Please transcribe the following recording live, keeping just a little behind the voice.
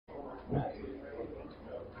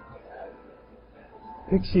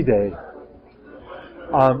Pixie Day.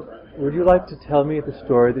 Would you like to tell me the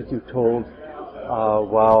story that you told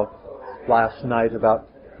last night about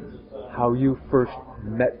how you first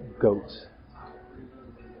met goats?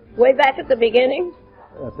 Way back at the beginning?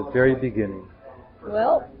 At the very beginning.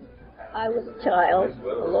 Well, I was a child,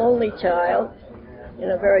 a lonely child,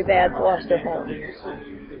 in a very bad foster home.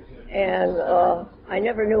 And I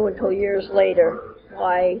never knew until years later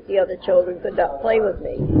why the other children could not play with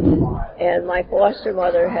me. And my foster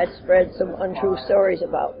mother had spread some untrue stories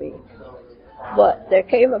about me. But there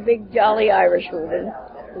came a big jolly Irishwoman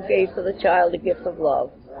who gave to the child a gift of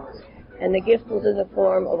love. And the gift was in the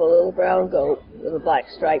form of a little brown goat with a black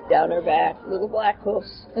stripe down her back, little black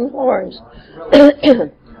hoofs and horns.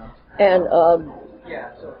 And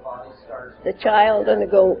the child and the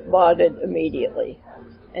goat bonded immediately.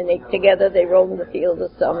 And together they roamed the fields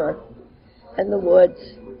of summer and the woods.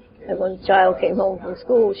 And when the child came home from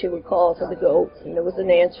school, she would call to the goat, and there was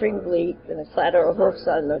an answering bleat and a clatter of hoofs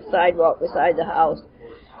on the sidewalk beside the house.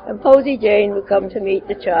 And Posy Jane would come to meet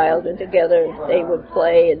the child, and together they would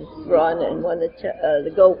play and run. And when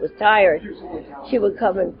the goat was tired, she would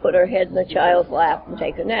come and put her head in the child's lap and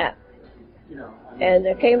take a nap. And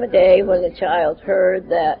there came a day when the child heard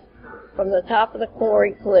that from the top of the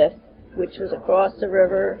quarry cliff, which was across the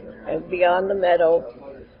river and beyond the meadow,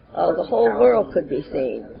 the whole world could be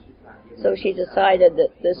seen. So she decided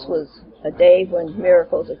that this was a day when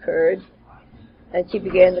miracles occurred, and she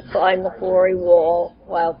began to climb the quarry wall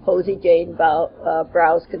while Posy Jane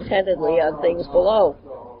browsed contentedly on things below.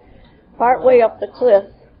 Partway up the cliff,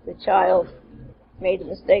 the child made the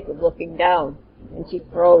mistake of looking down, and she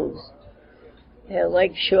froze. Her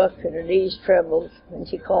legs shook and her knees trembled, and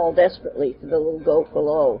she called desperately to the little goat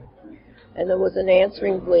below. And there was an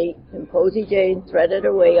answering bleat, and Posy Jane threaded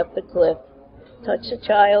her way up the cliff, touched the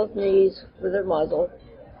child's knees with her muzzle,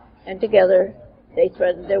 and together they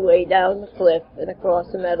threaded their way down the cliff and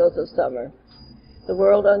across the meadows of summer, the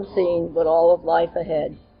world unseen, but all of life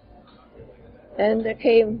ahead. And there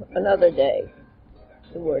came another day,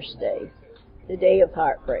 the worst day, the day of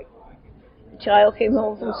heartbreak. The child came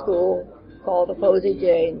home from school, called to Posy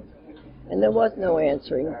Jane, and there was no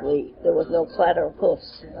answering bleat. There was no clatter of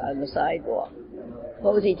hoofs on the sidewalk.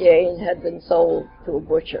 Posy Jane had been sold to a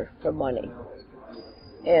butcher for money.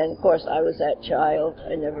 And, of course, I was that child.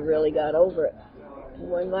 I never really got over it.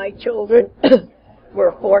 When my children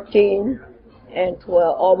were 14 and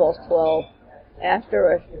almost 12,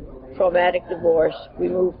 after a traumatic divorce, we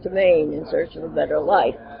moved to Maine in search of a better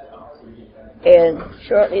life. And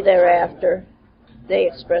shortly thereafter, they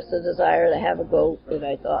expressed a desire to have a goat, and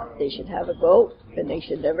I thought they should have a goat, and they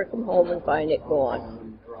should never come home and find it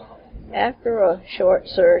gone. After a short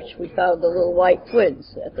search, we found the little white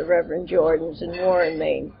twins at the Reverend Jordan's in Warren,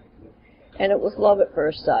 Maine, and it was love at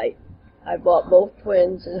first sight. I bought both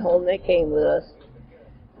twins, and home they came with us,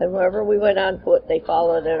 and wherever we went on foot, they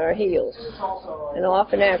followed at our heels. And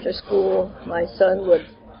often after school, my son would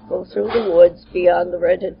go through the woods beyond the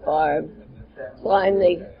rented farm, climb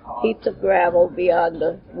the heaps of gravel beyond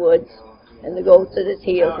the woods, and the goats at his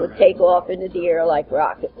heels would take off into the air like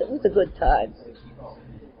rockets. It was a good time.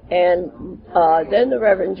 And then the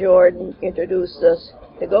Reverend Jordan introduced us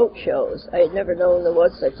to goat shows. I had never known there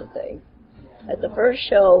was such a thing. At the first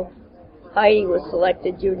show, Heidi was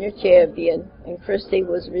selected junior champion, and Christy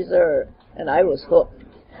was reserve, and I was hooked.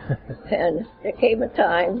 And there came a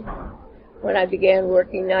time when I began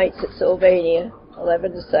working nights at Sylvania,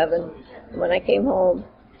 11 to 7. And when I came home,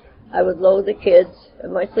 I would load the kids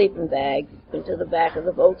and my sleeping bag into the back of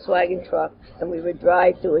the Volkswagen truck, and we would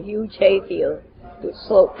drive to a huge hayfield which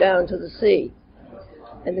sloped down to the sea.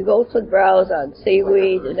 And the goats would browse on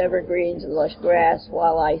seaweed and evergreens and lush grass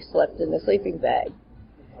while I slept in the sleeping bag.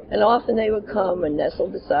 And often they would come and nestle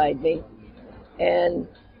beside me, and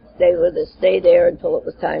they would stay there until it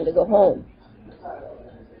was time to go home.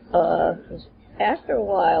 After a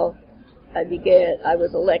while, I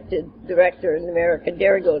was elected director in the American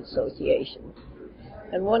Dairy Goat Association.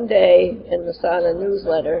 And one day in the Sana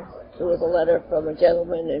newsletter, there was a letter from a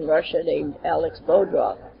gentleman in Russia named Alex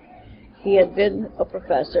Bodrov. He had been a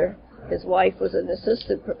professor. His wife was an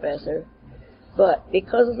assistant professor. But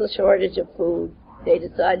because of the shortage of food, they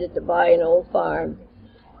decided to buy an old farm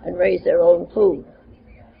and raise their own food.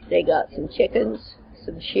 They got some chickens,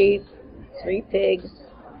 some sheep, 3 pigs,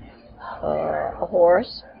 a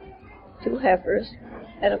horse, 2 heifers,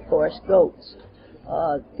 and of course goats.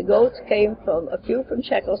 The goats came from a few from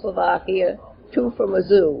Czechoslovakia, 2 from a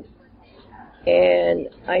zoo. And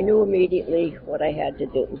I knew immediately what I had to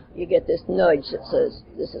do. You get this nudge that says,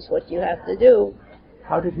 this is what you have to do.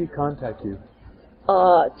 How did he contact you?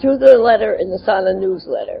 Through the letter in the Sana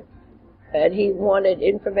newsletter. and he wanted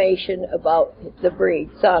information about the breed,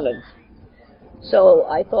 Sonnens. So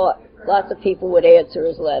I thought lots of people would answer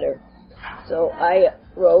his letter. So I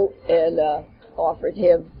wrote and offered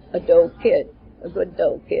him a doe kid, a good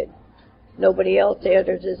doe kid. Nobody else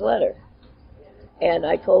answered his letter. And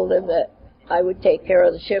I told him that I would take care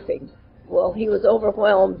of the shipping. Well, he was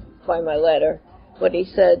overwhelmed by my letter, but he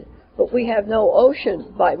said, but we have no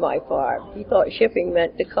ocean by my farm. He thought shipping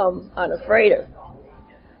meant to come on a freighter.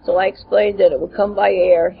 So I explained that it would come by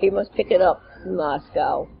air. He must pick it up in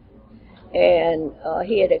Moscow. And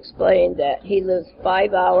he had explained that he lives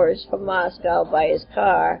 5 hours from Moscow by his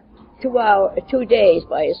car, 2 days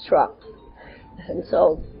by his truck. And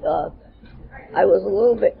so I was a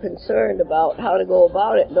little bit concerned about how to go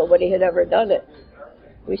about it. Nobody had ever done it.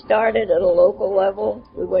 We started at a local level.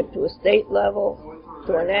 We went to a state level,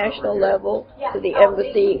 to a national level, to the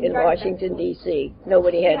embassy in Washington, D.C.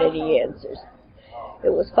 Nobody had any answers. It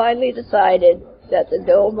was finally decided that the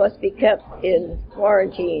doe must be kept in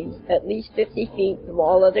quarantine at least 50 feet from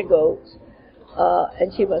all other goats,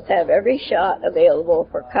 and she must have every shot available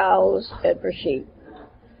for cows and for sheep.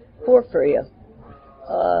 Poor Freya.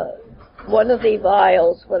 One of the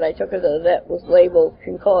vials, when I took her to the vet, was labeled,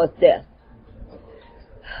 can cause death.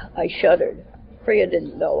 I shuddered. Freya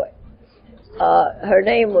didn't know it. Her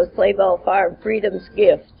name was Playbell Farm Freedom's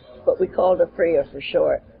Gift, but we called her Freya for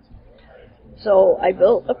short. So I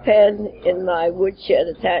built a pen in my woodshed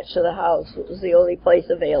attached to the house. It was the only place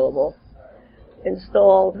available.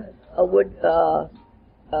 Installed a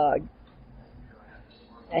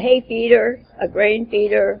hay feeder, a grain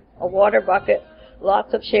feeder, a water bucket,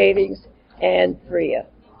 lots of shavings, and Freya.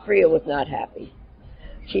 Freya was not happy.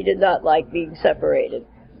 She did not like being separated.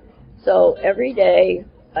 So every day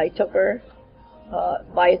I took her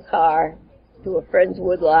by car to a friend's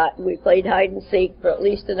woodlot, and we played hide and seek for at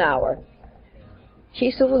least an hour. She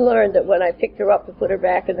soon learned that when I picked her up to put her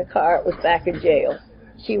back in the car, it was back in jail.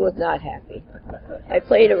 She was not happy. I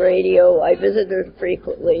played a radio. I visited her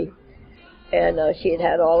frequently, and she had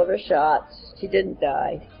had all of her shots. She didn't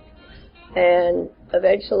die. And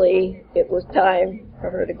eventually, it was time for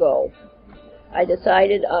her to go. I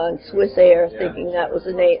decided on Swiss Air, thinking that was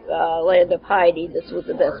the land of Heidi. This was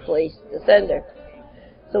the best place to send her.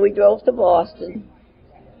 So we drove to Boston,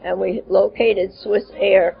 and we located Swiss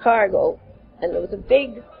Air Cargo, and there was a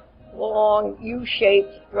big, long,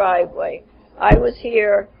 U-shaped driveway. I was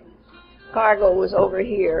here, Cargo was over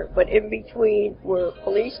here, but in between were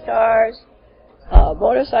police cars,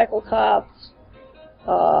 motorcycle cops,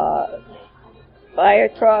 fire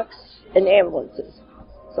trucks, and ambulances.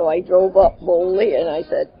 So I drove up boldly, and I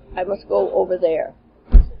said, I must go over there.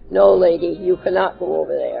 No, lady, you cannot go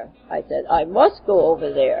over there. I said, I must go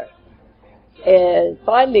over there. And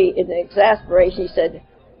finally, in exasperation, he said,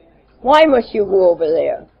 why must you go over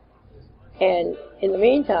there? And in the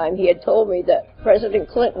meantime, he had told me that President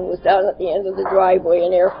Clinton was down at the end of the driveway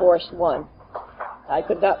in Air Force One. I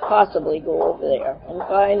could not possibly go over there. And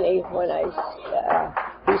finally, when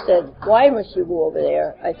he said, why must you go over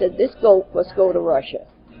there? I said, this goat must go to Russia.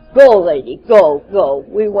 Go, lady, go, go.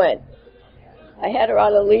 We went. I had her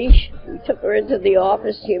on a leash. We took her into the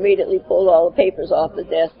office. She immediately pulled all the papers off the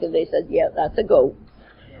desk, and they said, yeah, that's a goat.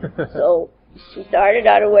 So she started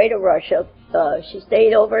on her way to Russia. She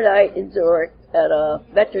stayed overnight in Zurich at a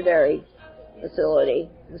veterinary facility.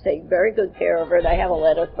 They was taking very good care of her, and I have a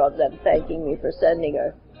letter from them thanking me for sending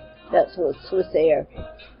her. That's with Swiss Air.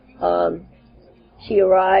 She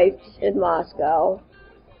arrived in Moscow,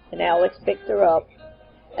 and Alex picked her up,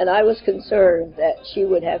 and I was concerned that she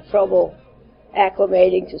would have trouble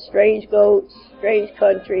acclimating to strange goats, strange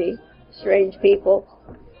country, strange people.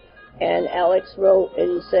 And Alex wrote, and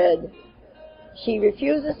he said, she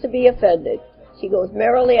refuses to be offended. She goes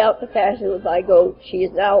merrily out to pasture with my goat. She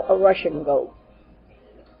is now a Russian goat.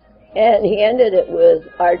 And he ended it with,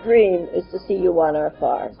 our dream is to see you on our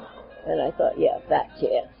farm. And I thought, yeah, fat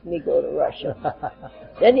chance, me go to Russia.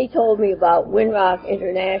 Then he told me about Winrock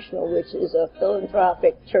International, which is a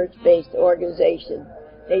philanthropic church-based organization.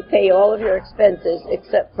 They pay all of your expenses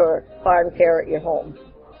except for farm care at your home.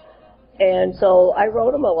 And so I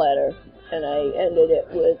wrote him a letter, and I ended it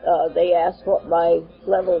with, they asked what my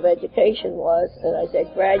level of education was, and I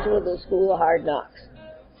said, graduate of the School of Hard Knocks.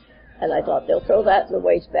 And I thought, they'll throw that in the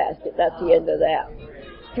wastebasket. That's the end of that.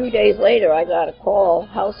 2 days later, I got a call.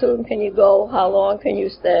 How soon can you go? How long can you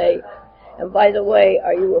stay? And by the way,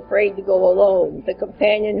 are you afraid to go alone? The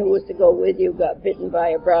companion who was to go with you got bitten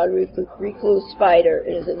by a brown recluse spider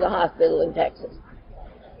and is in the hospital in Texas.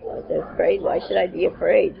 I said, afraid? Why should I be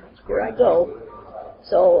afraid? Here I go.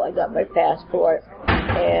 So I got my passport,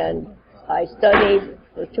 and I studied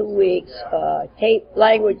for 2 weeks,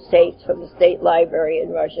 language tapes from the State Library in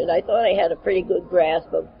Russian. I thought I had a pretty good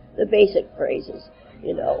grasp of the basic phrases,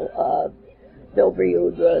 you know, Dobry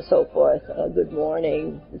Udra, so forth, good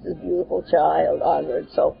morning, this is a beautiful child, onward.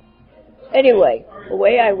 So anyway, the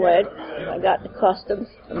way I went, I got to customs,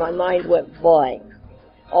 and my mind went blank.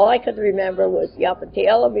 All I could remember was, "Я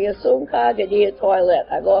потеряла мою сумку, где toilet?"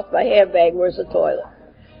 I lost my handbag, where's the toilet?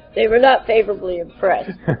 They were not favorably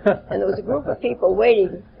impressed. And there was a group of people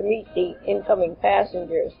waiting to meet the incoming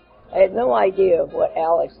passengers. I had no idea of what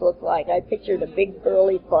Alex looked like. I pictured a big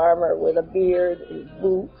burly farmer with a beard and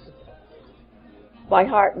boots. My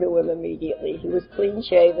heart knew him immediately. He was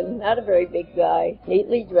clean-shaven, not a very big guy,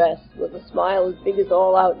 neatly dressed, with a smile as big as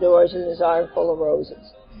all outdoors and his arm full of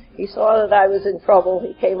roses. He saw that I was in trouble.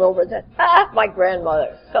 He came over and said, my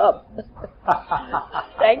grandmother, come."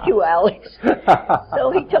 Thank you, Alex.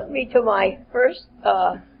 So he took me to my first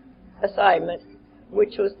assignment,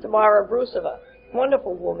 which was Tamara Brusova,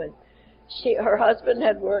 wonderful woman. Her husband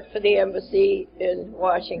had worked for the embassy in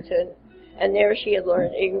Washington, and there she had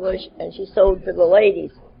learned English, and she sewed for the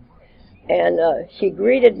ladies. And she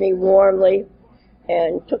greeted me warmly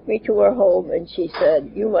and took me to her home, and she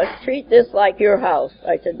said, "You must treat this like your house."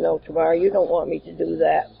 I said, "No, Tamara, you don't want me to do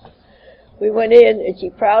that." We went in, and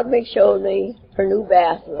she proudly showed me her new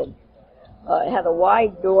bathroom. It had a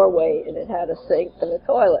wide doorway, and it had a sink and a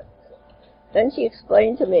toilet. Then she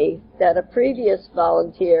explained to me that a previous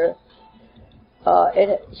volunteer,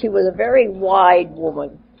 she was a very wide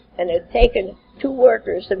woman, and it had taken 2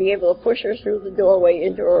 workers to be able to push her through the doorway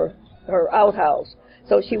into her outhouse.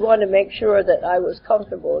 So she wanted to make sure that I was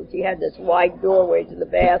comfortable, and she had this wide doorway to the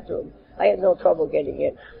bathroom. I had no trouble getting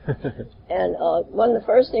in. And one of the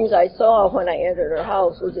first things I saw when I entered her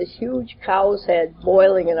house was this huge cow's head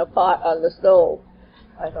boiling in a pot on the stove.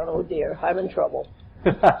 I thought, oh dear, I'm in trouble.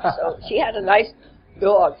 So she had a nice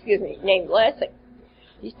dog, named Lassie.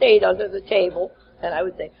 He stayed under the table, and I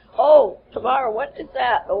would say, "Oh, Tamara, what is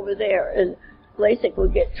that over there?" And Lasik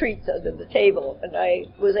would get treats under the table, and I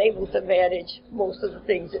was able to manage most of the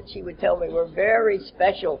things that she would tell me were very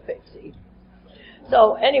special, Pixie.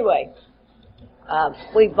 So anyway,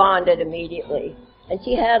 we bonded immediately. And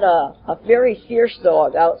she had a very fierce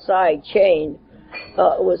dog outside, chained.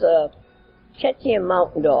 It was a Chechen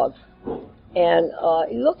mountain dog. And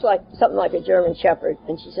it looked like something like a German Shepherd.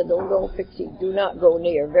 And she said, "Don't go, Pixie, do not go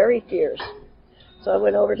near." Very fierce. So I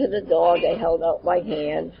went over to the dog. I held out my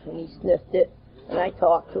hand, and he sniffed it. And I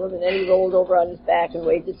talked to him, and then he rolled over on his back and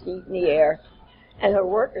waved his feet in the air. And her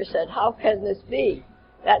worker said, "How can this be?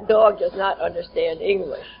 That dog does not understand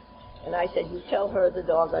English." And I said, "You tell her the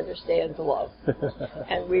dog understands love."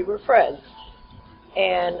 And we were friends.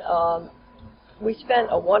 And we spent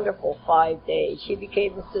a wonderful 5 days. She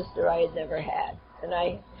became the sister I had never had. And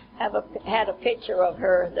I had a picture of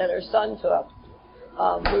her that her son took.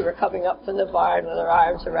 We were coming up from the barn with our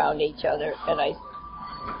arms around each other, and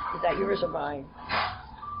is that yours or mine?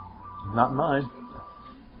 Not mine.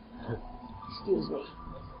 Excuse me.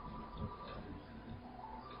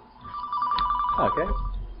 Okay.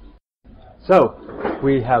 So,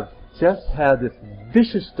 we have just had this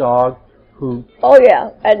vicious dog who... Oh, yeah.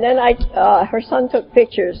 And then her son took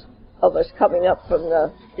pictures of us coming up from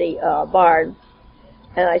the barn,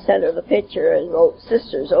 and I sent her the picture and wrote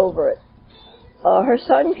 "Sisters" over it. Her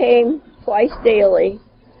son came twice daily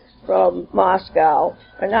from Moscow,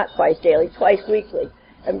 or not twice daily, twice weekly,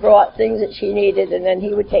 and brought things that she needed, and then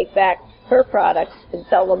he would take back her products and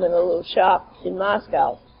sell them in a little shop in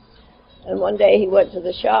Moscow. And one day he went to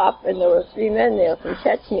the shop, and there were 3 men there from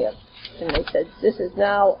Chechnya, and they said, "This is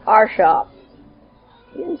now our shop."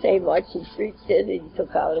 He didn't say much. He reached in, and he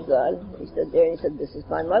took out a gun. He stood there, and he said, "This is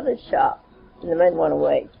my mother's shop." And the men went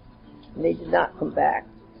away, and they did not come back.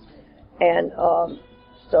 And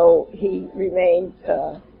so he remained,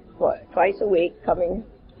 twice a week, coming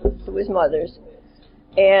to his mother's.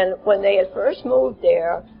 And when they had first moved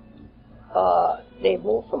there, they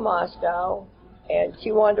moved from Moscow, and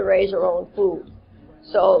she wanted to raise her own food.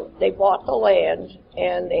 So they bought the land,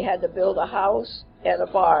 and they had to build a house and a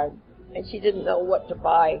barn, and she didn't know what to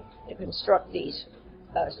buy to construct these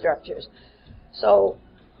structures. So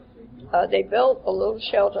they built a little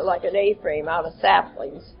shelter like an A-frame out of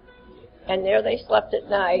saplings, and there they slept at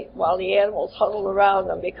night while the animals huddled around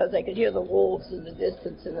them because they could hear the wolves in the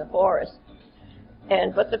distance in the forest.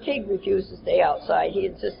 But the pig refused to stay outside. He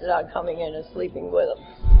insisted on coming in and sleeping with them.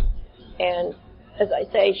 And as I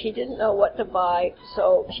say, she didn't know what to buy,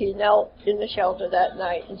 so she knelt in the shelter that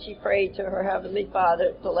night and she prayed to her Heavenly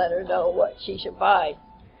Father to let her know what she should buy.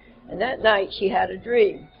 And that night she had a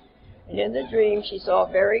dream. And in the dream she saw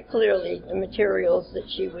very clearly the materials that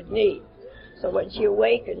she would need. So when she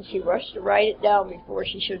awakened, she rushed to write it down before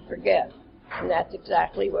she should forget. And that's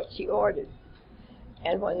exactly what she ordered.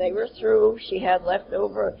 And when they were through, she had left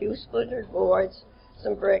over a few splintered boards,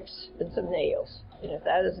 some bricks, and some nails. And if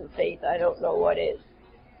that isn't faith, I don't know what is.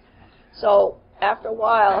 So after a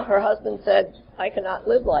while, her husband said, I cannot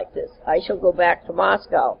live like this. I shall go back to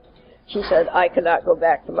Moscow. She said, I cannot go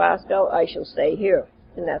back to Moscow. I shall stay here.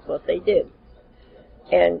 And that's what they did.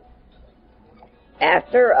 And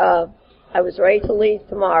after I was ready to leave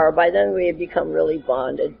tomorrow, by then we had become really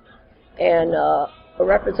bonded. And a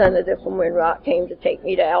representative from Windrock came to take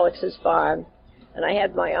me to Alex's farm, and I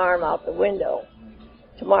had my arm out the window.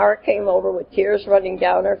 Tamara came over with tears running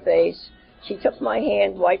down her face. She took my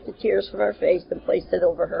hand, wiped the tears from her face, and placed it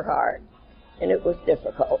over her heart. And it was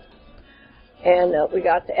difficult. And we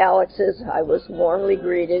got to Alex's. I was warmly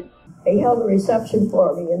greeted. They held a reception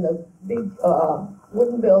for me in the big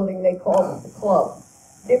wooden building they called it the club.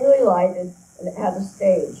 Dimly lighted, and it had a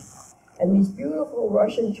stage. And these beautiful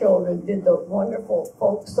Russian children did the wonderful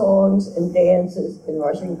folk songs and dances in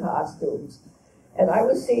Russian costumes. And I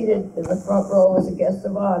was seated in the front row as a guest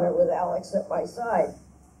of honor with Alex at my side.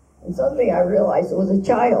 And suddenly I realized there was a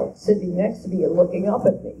child sitting next to me and looking up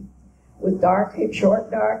at me with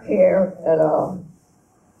short dark hair and a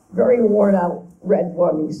very worn out red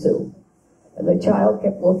warming suit. And the child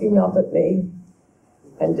kept looking up at me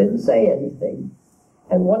and didn't say anything.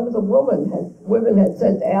 And one of the women had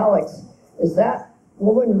said to Alex, is that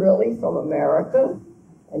woman really from America?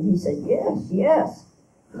 And he said, yes, yes.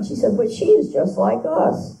 And she said, but she is just like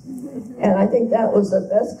us. And I think that was the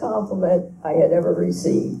best compliment I had ever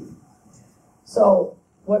received. So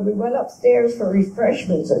when we went upstairs for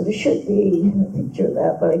refreshments, and there should be a picture of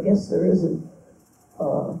that, but I guess there isn't.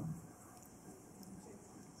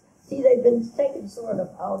 See, they've been taken sort of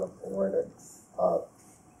out of order.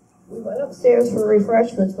 We went upstairs for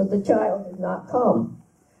refreshments, but the child did not come.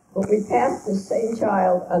 But we passed this same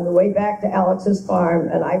child on the way back to Alex's farm,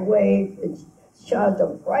 and I waved, and the child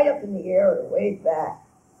jumped right up in the air and waved back.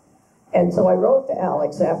 And so I wrote to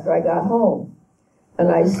Alex after I got home, and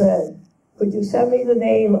I said, could you send me the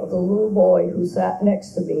name of the little boy who sat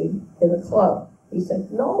next to me in the club? He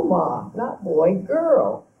said, no, Ma, not boy,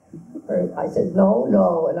 girl. I said,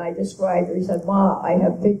 no, and I described her. He said, Ma, I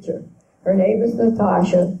have a picture. Her name is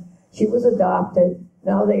Natasha. She was adopted.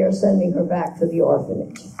 Now they are sending her back to the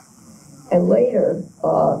orphanage. And later,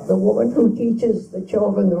 the woman who teaches the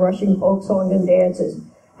children the Russian folk song and dances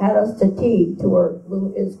had us to tea to her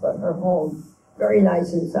little Isba, her home. Very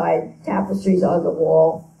nice inside, tapestries on the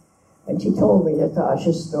wall. And she told me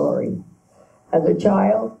Natasha's story. And the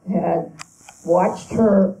child had watched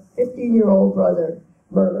her 15-year-old brother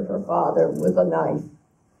murder her father with a knife.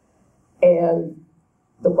 And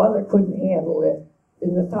the mother couldn't handle it.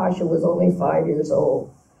 And Natasha was only 5 years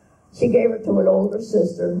old. She gave her to an older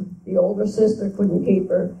sister. The older sister couldn't keep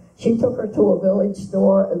her. She took her to a village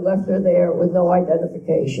store and left her there with no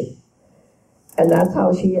identification. And that's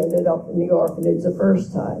how she ended up in the orphanage the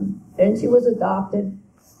first time. Then she was adopted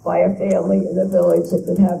by a family in the village that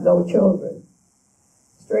could have no children.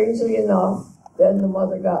 Strangely enough, then the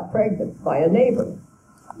mother got pregnant by a neighbor.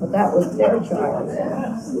 But that was their child.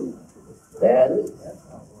 Then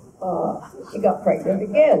she got pregnant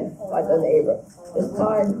again by the neighbor. This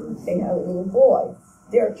time they had a little boy,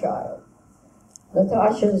 their child.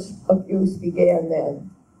 Natasha's abuse began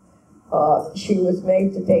then. She was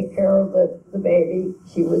made to take care of the baby.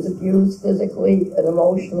 She was abused physically and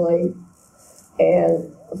emotionally.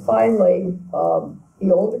 And finally,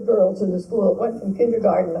 the older girls in the school, it went from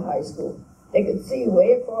kindergarten to high school. They could see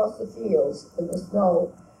way across the fields in the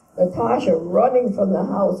snow Natasha running from the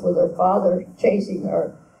house with her father chasing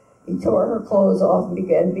her. He tore her clothes off and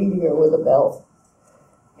began beating her with a belt.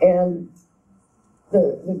 And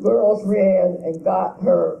the girls ran and got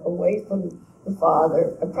her away from the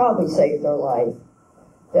father and probably saved her life.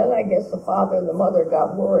 Then I guess the father and the mother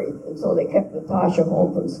got worried, and so they kept Natasha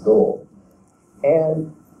home from school.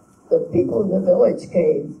 And the people in the village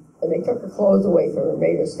came, and they took her clothes away from her,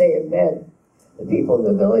 made her stay in bed. The people in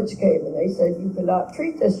the village came, and they said, you cannot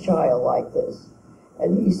treat this child like this.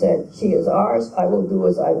 And he said, she is ours, I will do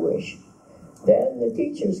as I wish. Then the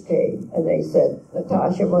teachers came, and they said,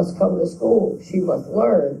 Natasha must come to school, she must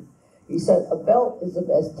learn. He said, a belt is the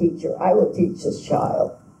best teacher, I will teach this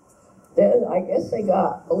child. Then I guess they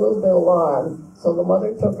got a little bit alarmed, so the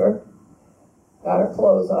mother took her, got her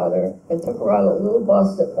clothes on her, and took her on a little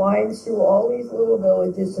bus that winds through all these little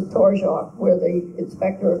villages to Torzhok, where the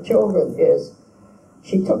inspector of children is.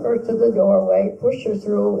 She took her to the doorway, pushed her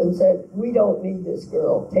through, and said, we don't need this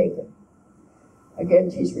girl, take it. Again,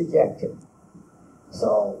 she's rejected.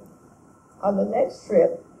 So, on the next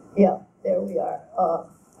trip, there we are.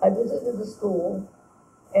 I visited the school,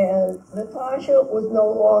 and Natasha was no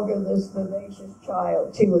longer this vivacious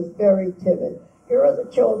child. She was very timid. Here are the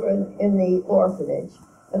children in the orphanage,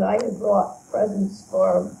 and I had brought presents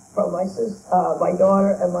from my my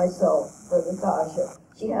daughter and myself for Natasha.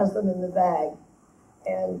 She has them in the bag,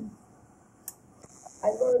 and I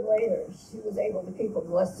learned later she was able to keep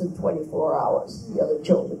them less than 24 hours. The other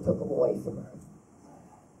children took them away from her,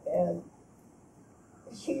 and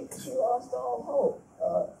she lost all hope.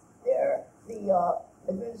 There, the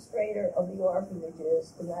administrator of the orphanage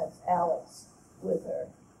is, and that's Alex with her.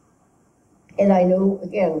 And I knew,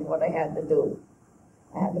 again, what I had to do.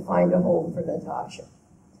 I had to find a home for Natasha.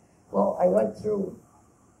 Well, I went through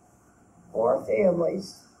 4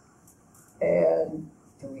 families and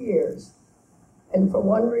 2 years. And for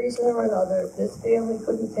one reason or another, this family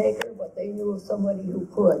couldn't take her, but they knew of somebody who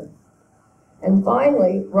could. And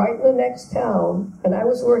finally, right in the next town, and I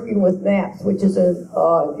was working with MAPS, which is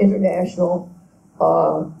an international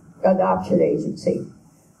adoption agency.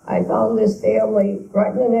 I found this family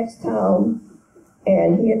right in the next town,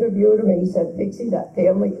 and he interviewed him, and he said, Pixie, that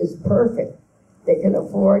family is perfect. They can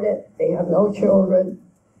afford it, they have no children,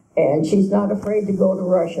 and she's not afraid to go to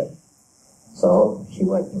Russia. So she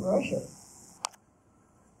went to Russia.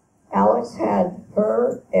 Alex had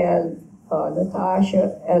her and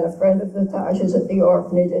Natasha and a friend of Natasha's at the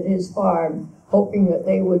orphanage at his farm, hoping that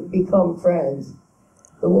they would become friends.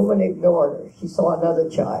 The woman ignored her. She saw another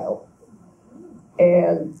child.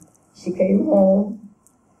 And she came home,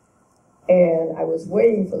 and I was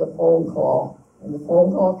waiting for the phone call. And the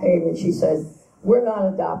phone call came, and she said, we're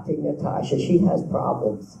not adopting Natasha. She has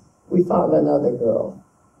problems. We found another girl.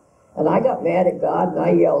 And I got mad at God, and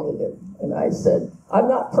I yelled at him. And I said, I'm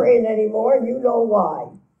not praying anymore, and you know why.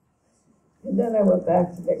 And then I went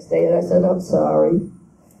back the next day, and I said, I'm sorry.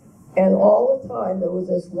 And all the time, there was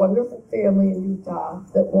this wonderful family in Utah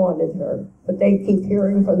that wanted her. But they keep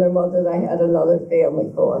hearing from their mother that I had another family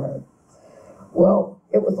for her. Well,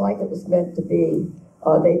 it was like it was meant to be.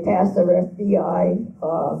 They passed their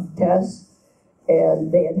FBI tests,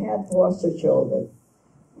 and they had foster children.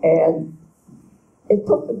 And it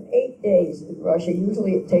took them 8 days in Russia.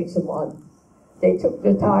 Usually it takes a month. They took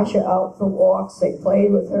Natasha out for walks. They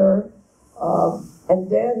played with her. And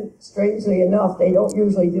then, strangely enough, they don't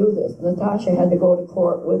usually do this. Natasha had to go to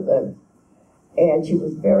court with them. And she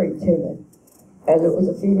was very timid. And it was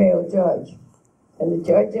a female judge. And the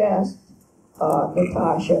judge asked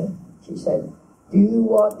Natasha, she said, do you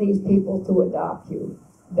want these people to adopt you?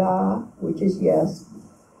 Da, which is yes.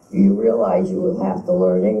 Do you realize you will have to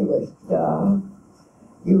learn English? Da.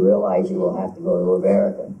 You realize you will have to go to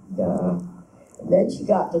America? Da. And then she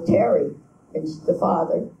got to Terry, and the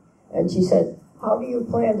father, and she said, how do you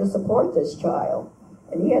plan to support this child?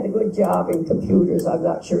 And he had a good job in computers. I'm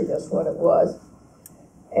not sure just what it was.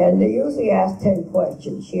 And they usually ask 10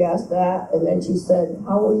 questions. She asked that, and then she said,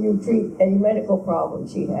 how will you treat any medical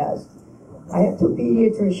problems she has? I have 2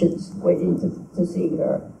 pediatricians waiting to see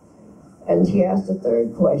her. And she asked a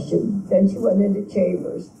 3rd question. Then she went into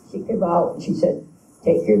chambers. She came out, and she said,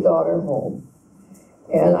 take your daughter home.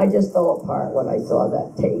 And I just fell apart when I saw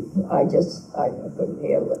that tape. I couldn't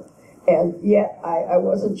handle it. And yet, I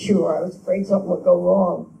wasn't sure. I was afraid something would go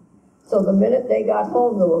wrong. So the minute they got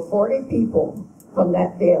home, there were 40 people from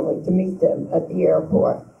that family to meet them at the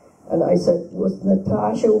airport. And I said, was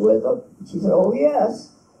Natasha with them? She said, oh,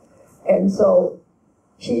 yes. And so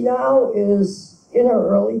she now is in her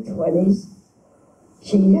early 20s.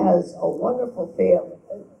 She has a wonderful family.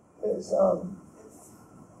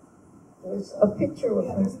 There's a picture of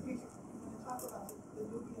her.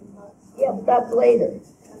 Yeah, but that's later.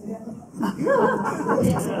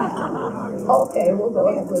 Okay, we'll go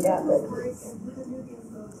ahead with that then.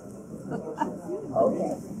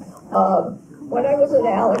 Okay. When I was at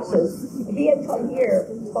Alex's, he had come here,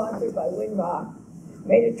 sponsored by Winrock,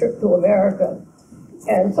 made a trip to America.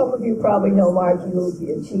 And some of you probably know Margie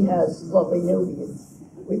Lubian. She has lovely Nubians.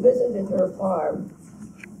 We visited her farm,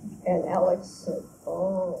 and Alex said,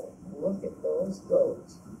 oh, look at those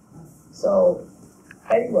goats. So,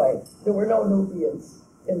 anyway, there were no Nubians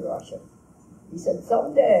in Russia. He said,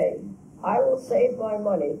 someday I will save my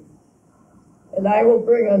money and I will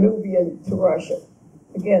bring a Nubian to Russia.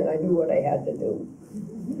 Again, I knew what I had to do.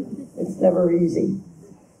 It's never easy.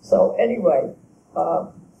 So anyway,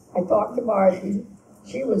 I talked to Margie.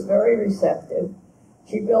 She was very receptive.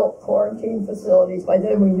 She built quarantine facilities. By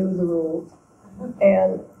then we knew the rules.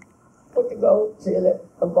 And put the goats in it,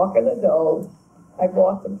 a bucket of dough. I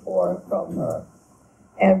bought them from her.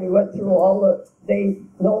 And we went through they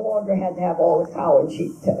no longer had to have all the cow and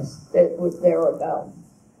sheep tests. It was narrowed down.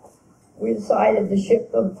 we decided to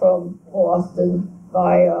ship them from Boston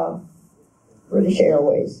by British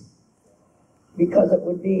Airways because it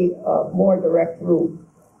would be a more direct route.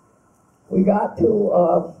 We got to,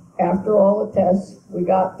 after all the tests, we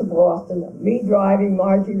got to Boston, me driving,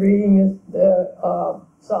 Margie reading the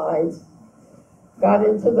signs, got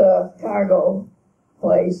into the cargo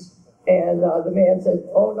place, and the man said,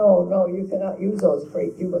 oh, no, you cannot use those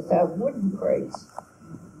crates. You must have wooden crates.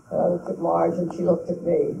 And I looked at Marge, and she looked at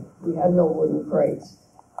me. We had no wooden crates.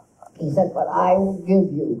 He said, but I will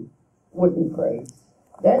give you wooden crates.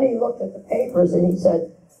 Then he looked at the papers, and he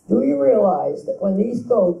said, do you realize that when these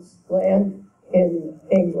goats land in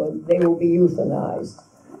England, they will be euthanized?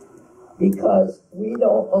 Because we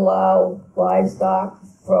don't allow livestock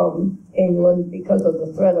from England because of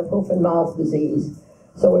the threat of hoof and mouth disease.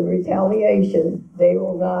 So in retaliation, they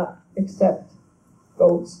will not accept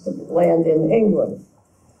goats to land in England.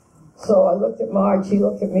 So I looked at Marge, she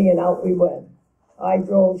looked at me, and out we went. I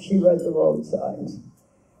drove, she read the road signs.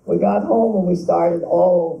 We got home and we started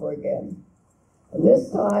all over again. And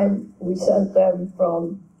this time, we sent them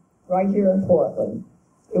from right here in Portland.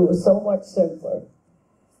 It was so much simpler.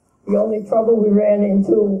 The only trouble we ran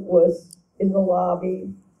into was in the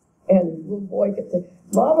lobby, and little boy could say,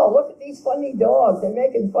 Mama, look at these funny dogs. They're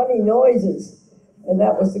making funny noises. And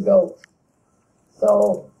that was the goats.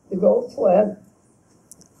 So the goats went,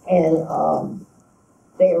 and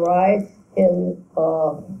they arrived in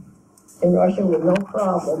Russia with no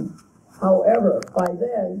problem. However, by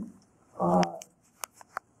then,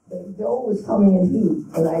 the dough was coming in heat,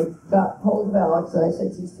 and I got hold of Alex, and I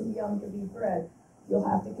said, she's too young to be bred. You'll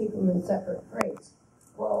have to keep them in separate crates.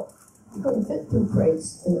 Well, he couldn't fit 2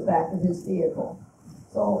 crates in the back of his vehicle.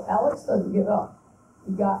 So Alex doesn't give up.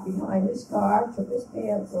 He got behind his car, took his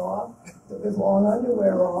pants off, took his long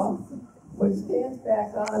underwear off, put his pants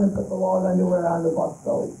back on, and put the long underwear on the buck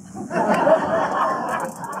goat.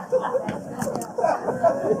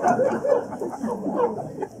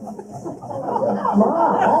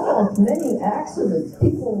 Ma, almost many accidents.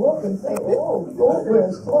 People look and say, oh, goat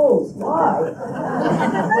wears clothes. Why?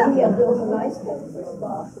 But he had built a nice picture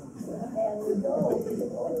box. And the dough in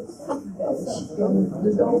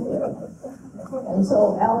the dough there. And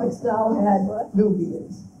so Alex now had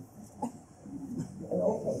Nubians. And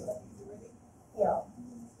okay. Yeah.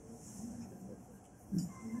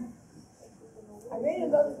 I made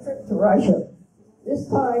another trip to Russia. This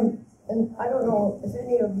time, and I don't know if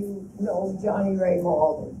any of you know Johnny Ray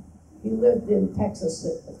Malden. He lived in Texas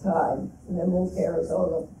at the time, and then moved to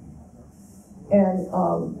Arizona. And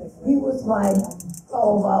he was my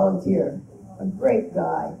fellow volunteer, a great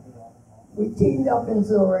guy. We teamed up in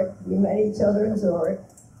Zurich. We met each other in Zurich.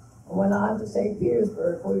 And went on to St.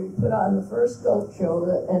 Petersburg, where we put on the first goat show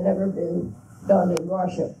that had ever been done in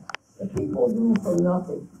Russia. The people grew from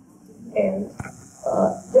nothing. And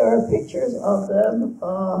there are pictures of them.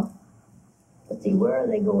 Let's see, where are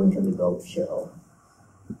they going to the goat show?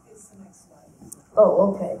 It's the next slide.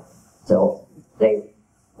 Oh, okay. So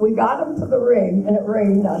we got them to the ring, and it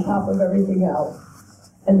rained on top of everything else.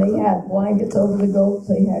 And they had blankets over the goats,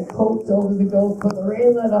 they had coats over the goats, but the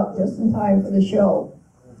rain let up just in time for the show.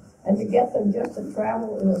 And to get them just to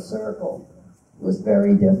travel in a circle was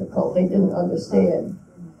very difficult. They didn't understand.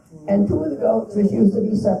 And 2 of the goats refused to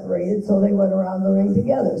be separated, so they went around the ring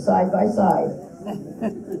together, side by side.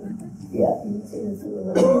 Yeah, you can see the 2 of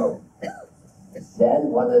them there.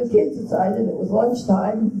 Then one of the kids decided it was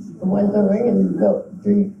lunchtime and went to the ring and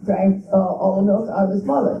drank all the milk out of his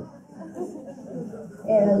mother.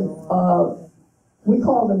 And we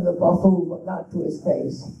called him the buffoon, but not to his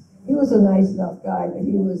face. He was a nice enough guy, but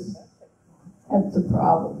he had some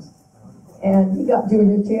problems. And he got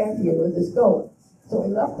junior champion with his goat. So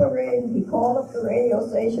he left the ring, he called up the radio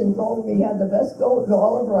station, told them he had the best goat in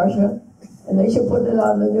all of Russia, and they should put it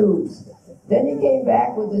on the news. Then he came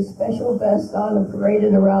back with his special vest on and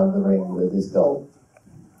paraded around the ring with his goat.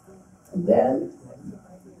 And then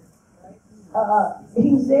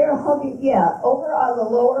he's there hugging, over on the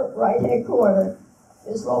lower right-hand corner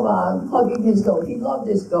is Roman hugging his goat. He loved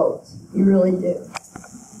his goats. He really did.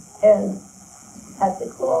 And at the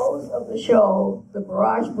close of the show, the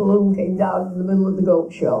barrage balloon came down in the middle of the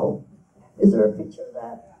goat show. Is there a picture of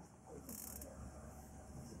that?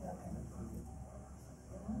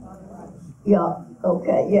 Yeah,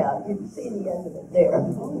 okay, yeah, you can see the end of it there.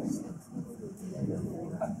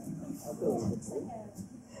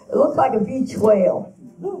 It looks like a beach whale.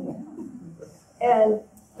 And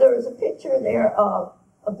there is a picture there of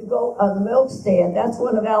the goat on the milk stand. That's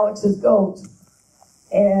one of Alex's goats.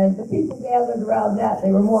 And the people gathered around that.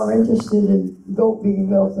 They were more interested in goat being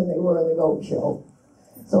milked than they were in the goat show.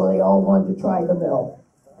 So they all wanted to try the milk.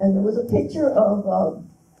 And there was a picture of,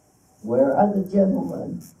 where are the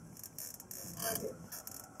gentlemen?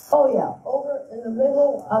 Oh yeah, over in the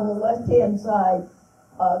middle on the left-hand side,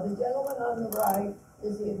 the gentleman on the right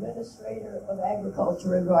is the administrator of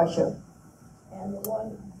agriculture in Russia. And the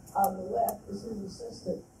one on the left is his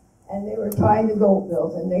assistant. And they were trying the goat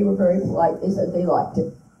milk, and they were very polite. They said they liked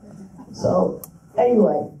it. So,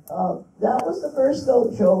 anyway, that was the first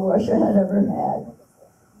goat show Russia had ever had.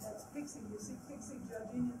 That's Pixie. You see Pixie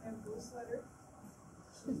judging in that blue sweater?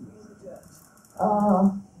 She's being the judge.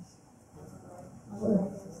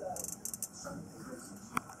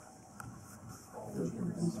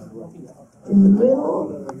 In the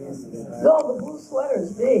middle? No, the blue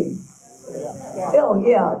sweater's me. Oh,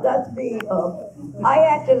 yeah, that's me. I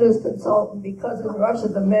acted as consultant because in Russia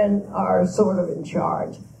the men are sort of in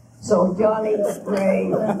charge. So Johnny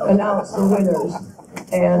Ray announced the winners,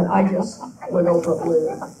 and I just went over it with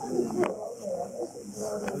him.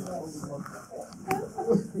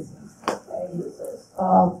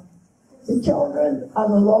 The children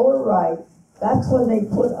on the lower right, that's when they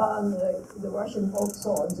put on the Russian folk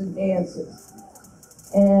songs and dances.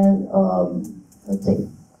 And let's see.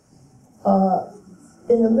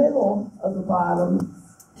 In the middle of the bottom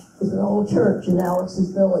is an old church in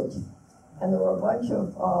Alex's village. And there were a bunch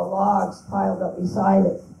of logs piled up beside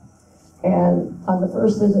it. And on the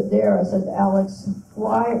first visit there, I said to Alex,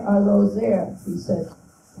 "Why are those there?" He said,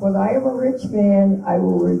 "When I am a rich man, I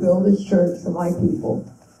will rebuild this church for my people.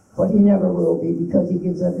 But he never will be because he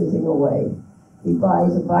gives everything away. He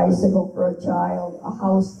buys a bicycle for a child, a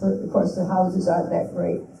house for, of course the houses aren't that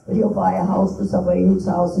great, but he'll buy a house for somebody whose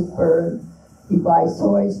house is burned. He buys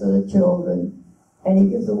toys for the children, and he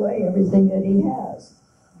gives away everything that he has."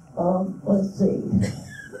 Let's see.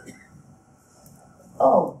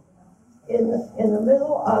 Oh, in the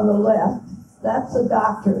middle on the left, that's a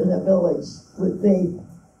doctor in the village with me,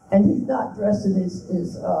 and he's not dressed in his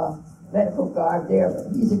medical garb there,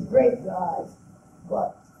 but he's a great guy.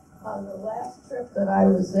 But on the last trip that I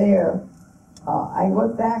was there, I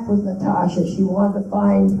went back with Natasha. She wanted to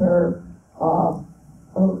find her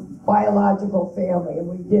biological family, and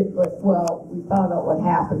we did, but, well, we found out what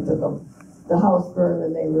happened to them. The house burned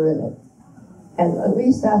and they were in it. And at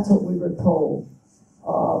least that's what we were told.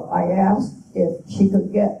 I asked if she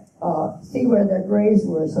could see where their graves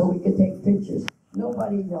were so we could take pictures.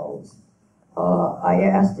 Nobody knows. I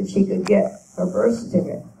asked if she could get her birth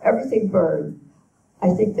certificate. Everything burned. I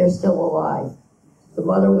think they're still alive. The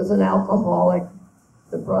mother was an alcoholic.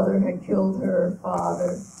 The brother had killed her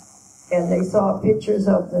father. And they saw pictures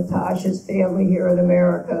of Natasha's family here in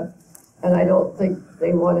America. And I don't think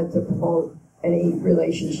they wanted to promote any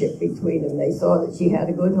relationship between them. They saw that she had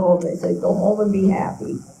a good home. They said, "Go home and be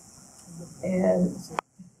happy." And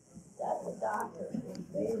that's a doctor in a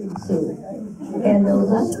bathing suit. And there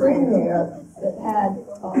was a spring there that had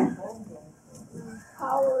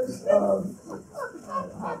powers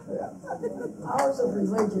of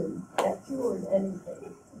religion that cured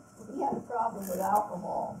anything. He had a problem with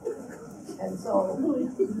alcohol. And so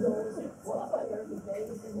he goes one year, he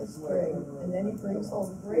bathes in the spring, and then he brings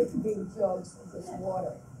home great big jugs of this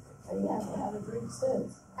water. And he hasn't had a drink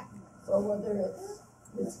since. So whether it's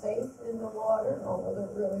his faith in the water or whether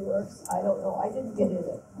it really works, I don't know. I didn't get in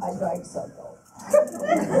it. I drank some though.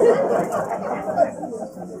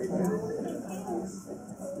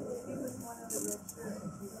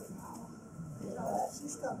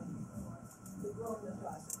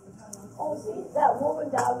 Oh, see, that woman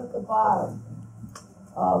down at the bottom.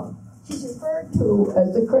 She's referred to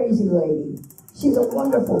as the crazy lady. She's a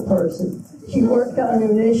wonderful person. She worked on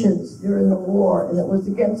munitions during the war, and it was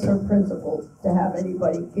against her principles to have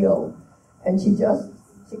anybody killed. And she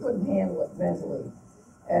couldn't handle it mentally.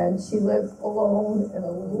 And she lived alone in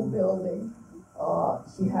a little building.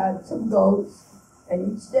 She had some goats, and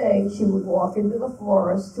each day she would walk into the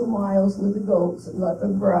forest 2 miles with the goats and let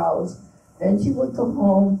them browse. Then she would come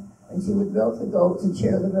home, and she would milk the goats and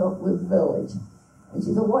share the milk with the village. And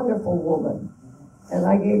she's a wonderful woman. And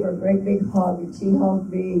I gave her a great big hug, and she hugged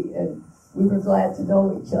me, and we were glad to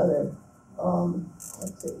know each other.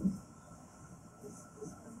 Let's see.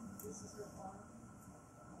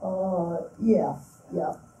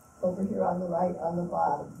 Yeah. Over here on the right, on the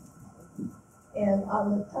bottom. And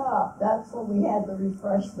on the top, that's when we had the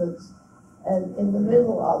refreshments. And in the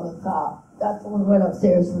middle on the top, that's when we went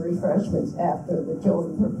upstairs for refreshments after the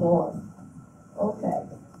children performed. Okay.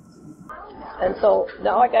 And so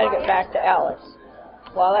now I got to get back to Alex.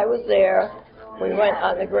 While I was there, we went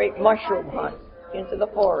on the great mushroom hunt into the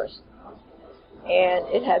forest. and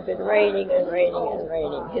it had been raining and raining and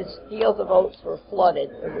raining. His fields of oats were flooded,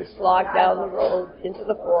 and we slogged down the road into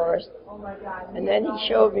the forest. And then he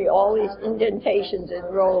showed me all these indentations in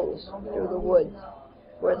rows through the woods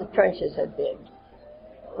where the trenches had been,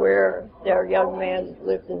 where their young man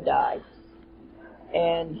lived and died.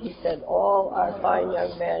 And he said, all our fine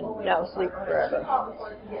young men now sleep forever.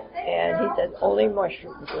 And he said, only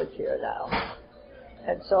mushrooms live here now.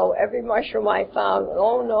 And so every mushroom I found,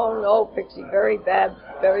 oh, no, Pixie, very bad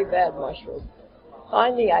mushroom.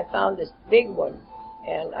 Finally, I found this big one,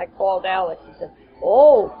 and I called Alex and said,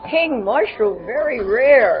 oh, king mushroom, very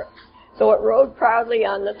rare. So it rode proudly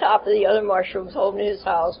on the top of the other mushrooms home to his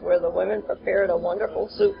house, where the women prepared a wonderful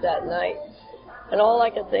soup that night. And all I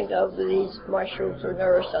could think of was these mushrooms were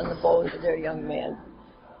nourished on the bones of their young man.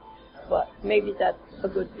 But maybe that's a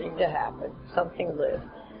good thing to happen. Something lived.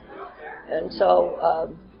 And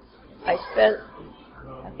so I spent,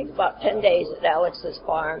 I think, about 10 days at Alex's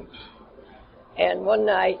farm. And one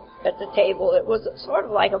night at the table, it was sort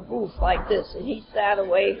of like a booth like this, and he sat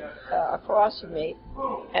away across from me,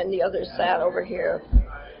 and the others sat over here.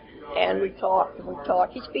 And we talked and we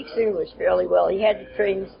talked. He speaks English fairly well. He had to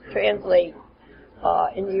translate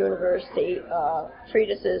in the university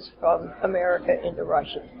treatises from America into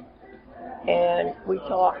Russian. And we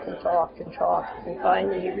talked and talked and talked, and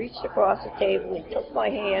finally he reached across the table, he took my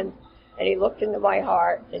hand, and he looked into my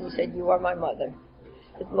heart, and he said, you are my mother.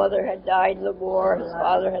 His mother had died in the war, his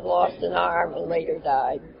father had lost an arm and later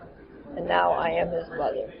died, and now I am his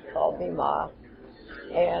mother. He called me Ma.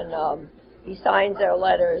 And he signs their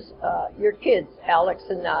letters, your kids, Alex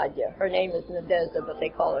and Nadia. Her name is Nadezhda, but they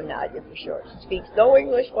call her Nadia for short. She speaks no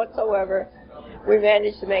English whatsoever. We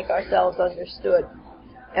managed to make ourselves understood.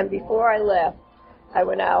 And before I left, I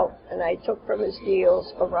went out and I took from his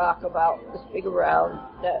heels a rock about this big around,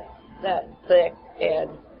 that thick and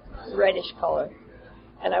reddish color.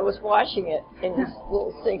 And I was washing it in this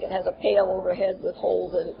little sink. It has a pail overhead with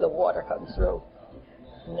holes in it, the water comes through.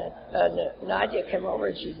 And Nadia came over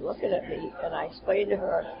and she's looking at me, and I explained to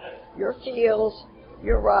her, your heels,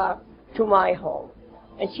 your rock, to my home.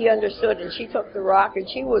 And she understood, and she took the rock, and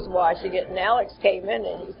she was washing it, and Alex came in,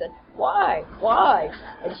 and he said, why?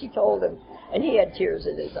 And she told him, and he had tears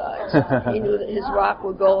in his eyes. He knew that his rock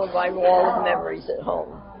would go on my wall of memories at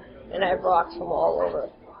home. And I have rocks from all over.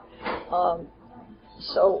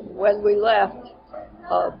 So when we left,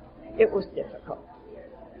 it was difficult.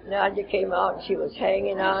 Nadia came out, and she was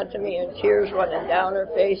hanging on to me, and tears running down her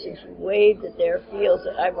face, and she waved at their fields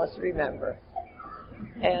that I must remember.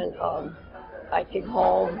 And I came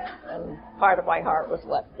home, and part of my heart was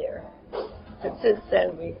left there. And since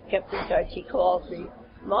then, we kept in touch. He calls me,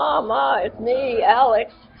 Ma, it's me,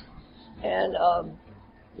 Alex. And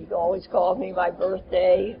he always called me my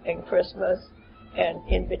birthday and Christmas and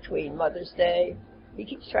in between, Mother's Day. He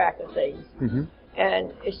keeps track of things. Mm-hmm.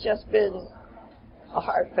 And it's just been a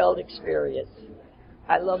heartfelt experience.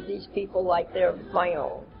 I love these people like they're my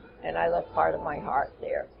own, and I left part of my heart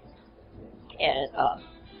there. And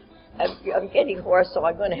I'm getting hoarse, so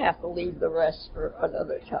I'm going to have to leave the rest for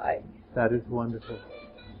another time. That is wonderful.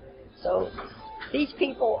 So these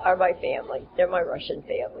people are my family. They're my Russian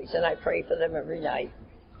families, and I pray for them every night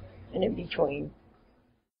and in between.